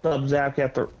popped up, Zach,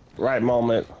 at the right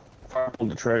moment. Before I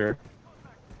pulled the trigger.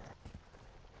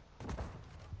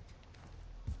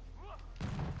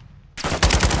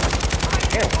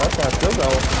 Damn, that's not still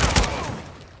going.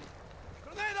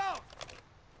 Grenade out.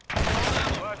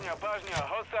 Bajnia, Bajnia,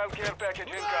 hostile care package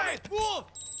incoming. Grenade. Move.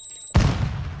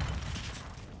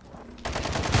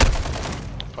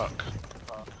 Fuck.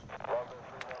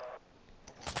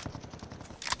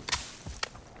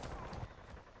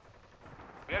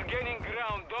 We're gaining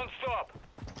ground, don't stop.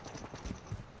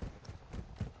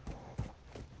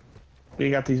 We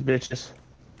got these bitches.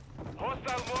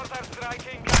 Hostile mortar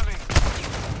strike incoming.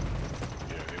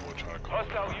 Yeah, they will try to call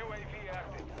Hostile it. UAV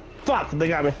active. Fuck, they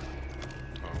got me.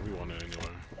 Oh, we won it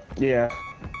anyway. Yeah.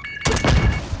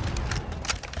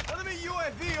 Enemy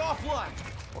UAV offline.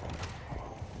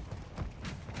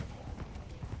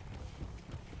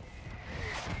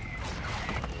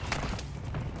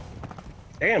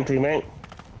 Damn, teammate.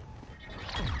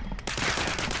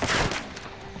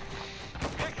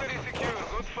 Victory secure,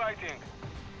 good fighting.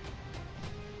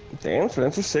 Damn,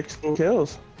 Spencer, 16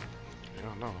 kills.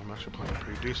 Yeah, no, I'm actually playing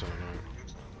pretty decent tonight.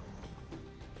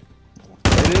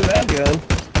 They do that good.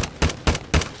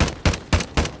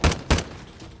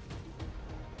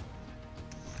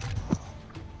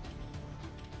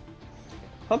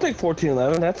 I'll take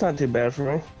 14-11. That's not too bad for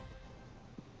me.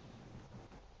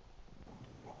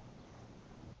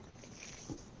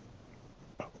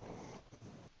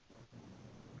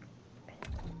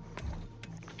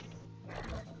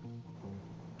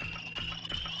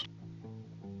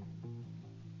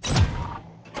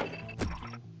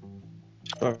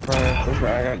 That's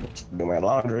right. I got to do my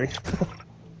laundry.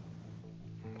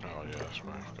 Oh yeah, that's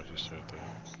right. I forgot you said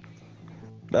that.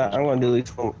 But I'm gonna do at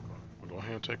least one. Well, go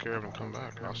ahead and take care of it and come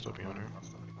back. I'll still be on here.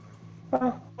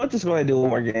 I'll just go ahead and do one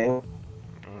more game.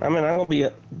 I mean, I'm gonna be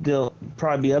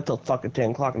probably be up till fucking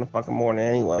 10 o'clock in the fucking morning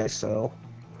anyway, so.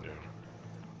 Yeah.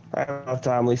 I have enough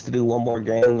time at least to do one more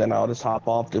game, then I'll just hop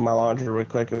off, do my laundry real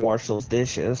quick, and wash those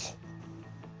dishes.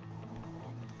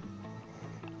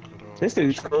 This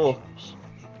dude's cool.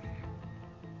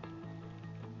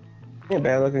 Yeah,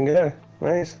 bad looking guy.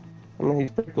 Nice. I mean,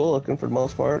 he's pretty cool looking for the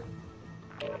most part.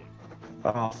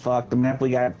 Oh, fuck. The map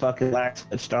we got fucking lag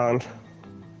switched on.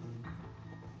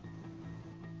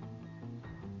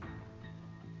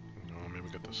 No, maybe we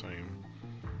got the same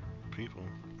people.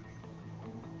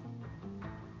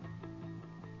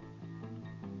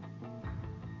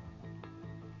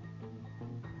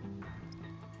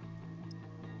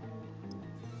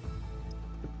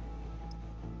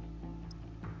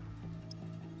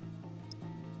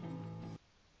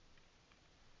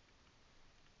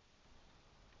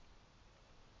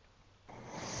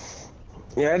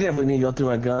 Yeah, I definitely need to go through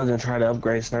my guns and try to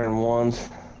upgrade certain ones.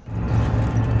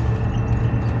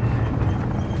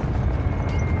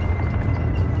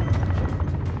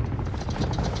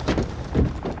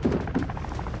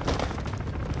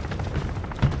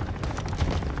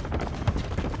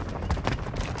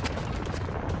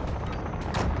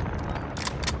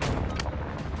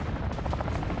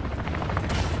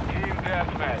 Team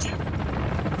deathmatch.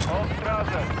 All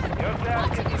Strasser, your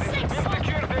task is to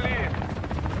secure the lead.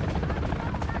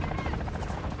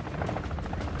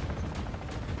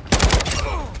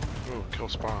 Oh, kill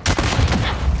spawn.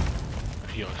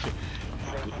 He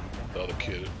the other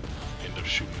kid ended up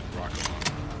shooting his rocket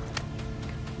launcher.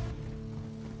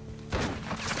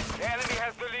 The enemy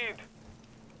has the lead.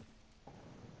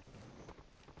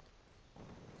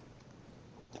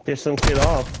 Piss some kid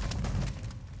off.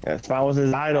 If I was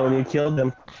his idol and you killed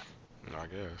him. I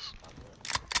guess.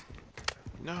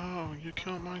 No, you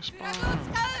killed my spawn.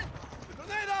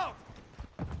 Grenade out!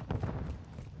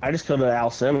 I just killed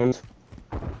Al Simmons.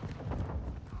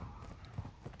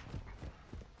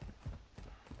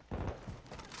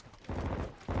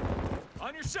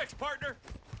 On your 6, partner!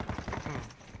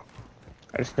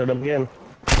 I just killed him again. You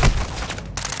go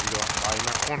hide in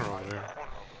that corner over there.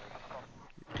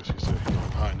 Because he said he's gonna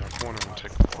hide in that corner and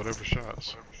take whatever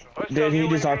shots. Dude, he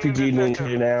just RPG'd me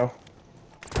too now.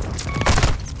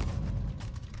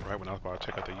 Right when I was about to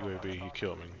take out the UAV, he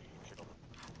killed me.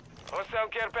 Hostile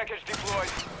care package deployed.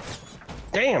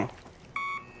 Damn!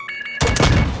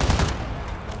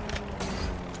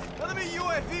 Enemy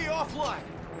UAV offline!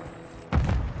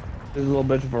 There's a little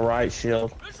bit of a right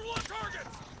shield. Visual on target!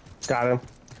 Got him.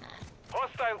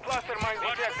 Hostile cluster mine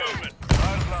detected.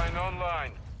 Hardline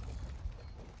online.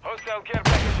 Hostile care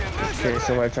package in this Okay,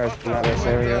 somebody tries to come out of this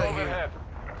area. overhead.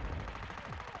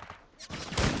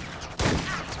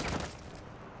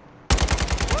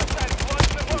 Hostile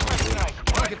cluster movement tonight.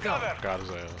 Find cover. Got his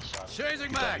ass. Chasing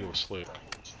He thought back! he was slick.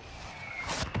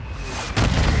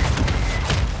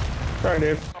 Sorry,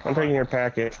 dude. I'm taking your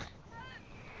package.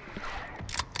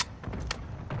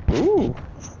 Ooh.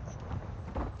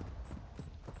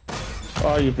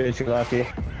 Oh, you bitch, you're lucky.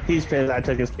 He's pissed I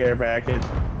took his care package.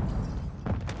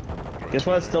 Guess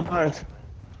what? Still punch.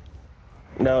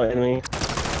 No enemy.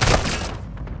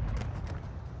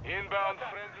 Inbound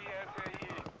friendly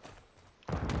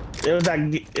SAE.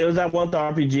 It was that one with the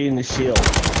RPG and the shield.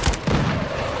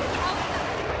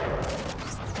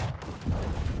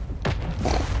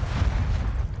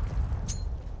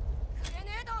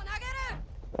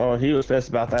 Oh, he was pissed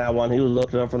about that one. He was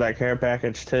looking up for that care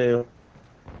package too.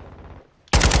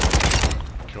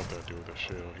 Killed that dude with that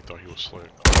shield. He thought he was slick.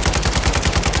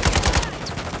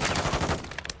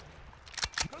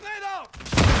 Grenade out!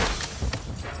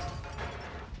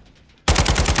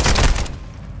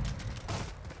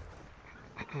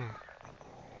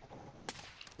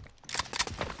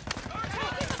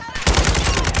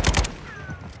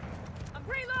 I'm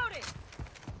reloading.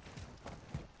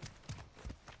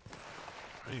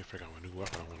 I need to figure out what new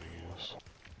weapon I want to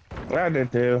use. I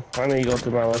did too. I need to go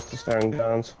through my list of stun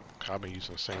guns. I've been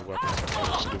using the same weapon since I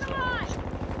was stupid.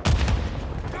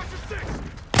 Got your 6!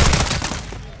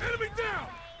 Enemy down!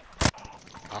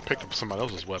 I picked up somebody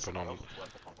else's weapon on a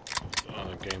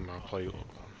game I played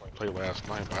last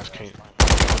night, but I just can't.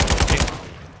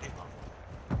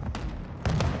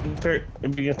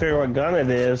 If you can figure what gun it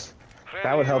is,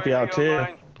 that would help you out too.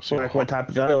 See, Like what type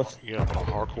of gun it was. Yeah, but on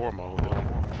hardcore mode,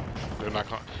 they're not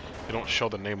gonna. They don't show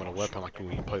the name of the weapon like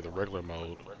when you play the regular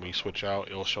mode. When you switch out,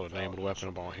 it'll show the name of the weapon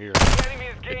up on here. The enemy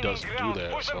is It gaining doesn't do ground.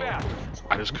 that, Push them so back.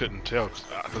 I just couldn't tell.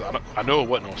 'Cause I know it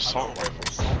wasn't an assault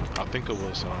rifle. I think it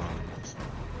was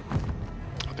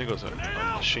a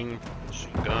machine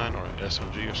gun or an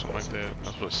SMG or something like that.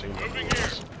 That's what it seemed like it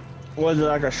was. Was it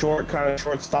like a kind of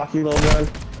short, stocky little gun?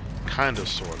 Kind of,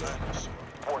 sort of.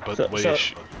 But So- the way,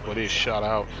 what it shot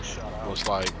out was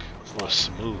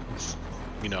smooth.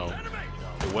 You know,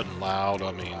 it wasn't loud.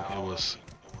 I mean, it was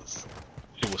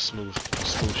smooth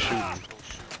shooting.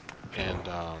 And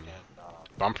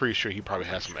but I'm pretty sure he probably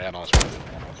had some add-ons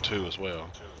with it too as well.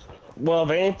 Well,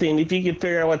 if anything, if you could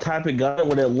figure out what type of gun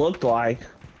what it looked like,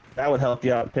 that would help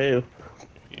you out too.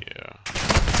 Yeah, I'll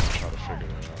try to figure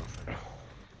that out.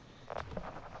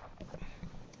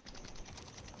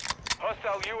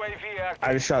 Hostile UAV active.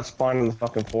 I just shot Spawn in the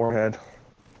fucking forehead.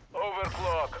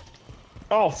 Overclock.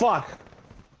 Oh fuck!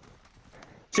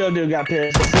 Chill dude got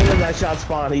pissed. As soon as I shot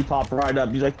Spawn, he popped right up.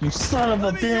 He's like, "You son of a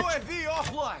Enemy bitch!" UAV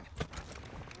offline.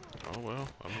 Oh well,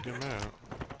 I'm gonna get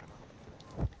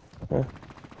mad.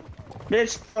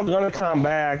 Bitch, I'm gonna come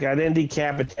back. I didn't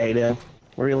decapitate him.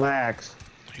 Relax.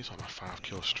 He's on a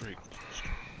 5-kill streak.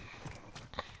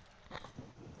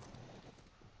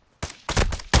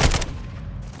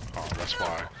 Oh, that's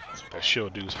why that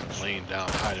shield dude's laying down,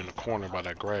 hiding in the corner by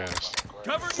that grass.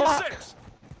 Cover your Fuck. 6.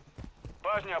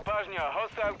 Pajna,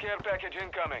 hostile care package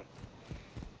incoming.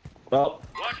 Well,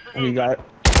 he got.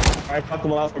 I fucked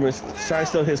him off from his. Try to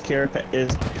steal his care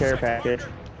package.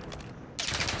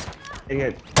 They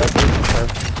get.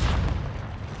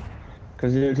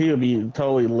 Because dude, he would be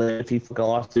totally lit if he fucking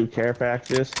lost 2 care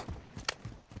packages.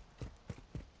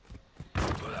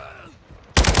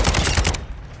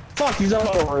 Fuck, he's up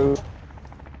on the roof.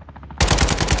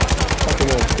 Fucking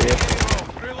little bitch.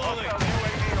 Reloading. Hostile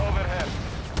UAV overhead.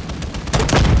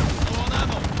 Low on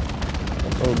ammo.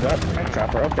 Oh, got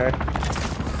chopper, okay.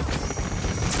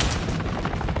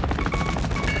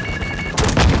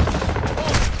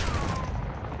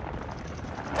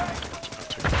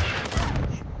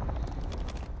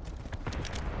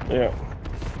 Yeah.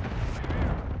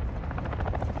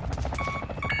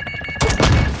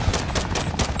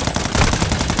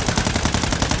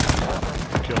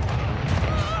 Kill.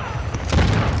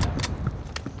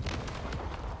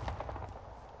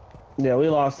 Yeah, we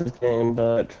lost this game,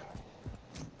 but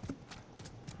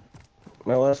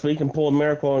unless we can pull a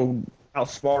miracle and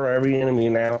outsmart every enemy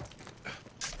now.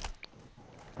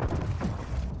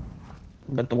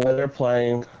 But the way they're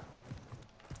playing,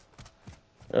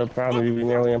 it'll probably be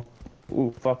nearly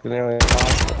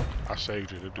impossible. I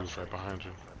saved you. The dude's right behind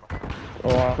you.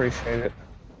 Oh, I appreciate it.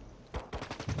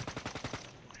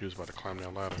 He was about to climb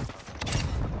that ladder.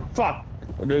 Fuck!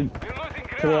 Dude, You're losing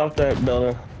coming off ground. that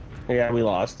building. Yeah, we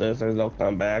lost this. There's no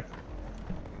comeback.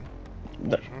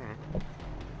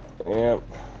 Yep.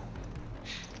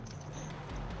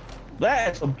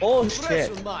 That's a bullshit.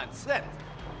 Pressure mine set.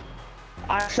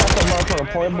 I shot the motherfucker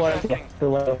point blank to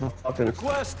let him fucking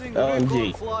Requesting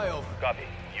LMG. recon flyover. Copy.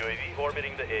 UAV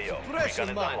orbiting the AO. Pressure Recon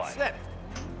is mine online. set.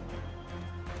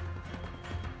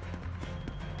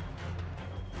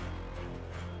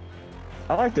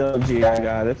 I like the LMG I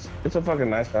got. It's a fucking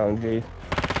nice LMG.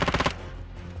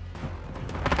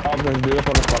 I'll just do it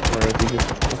on the fucking roof. You just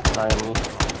tiny.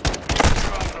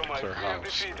 Compromise. Their We have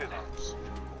house. defeated.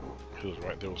 He was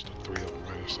right there. Was the 3 of them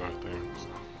right inside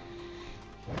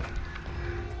there.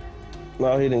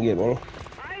 No, he didn't get me.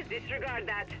 I disregard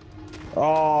that.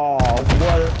 Oh,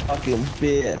 what a fucking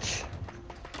bitch.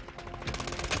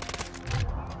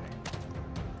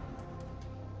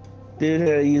 Dude had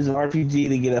to use an RPG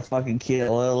to get a fucking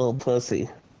kill, that little pussy.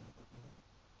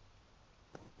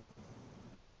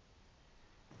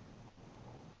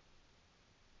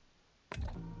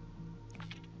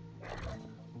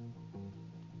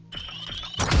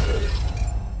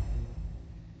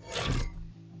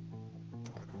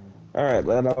 Alright,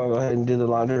 man, I'm gonna go ahead and do the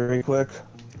laundry real quick.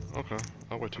 Okay,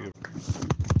 I'll wait till you.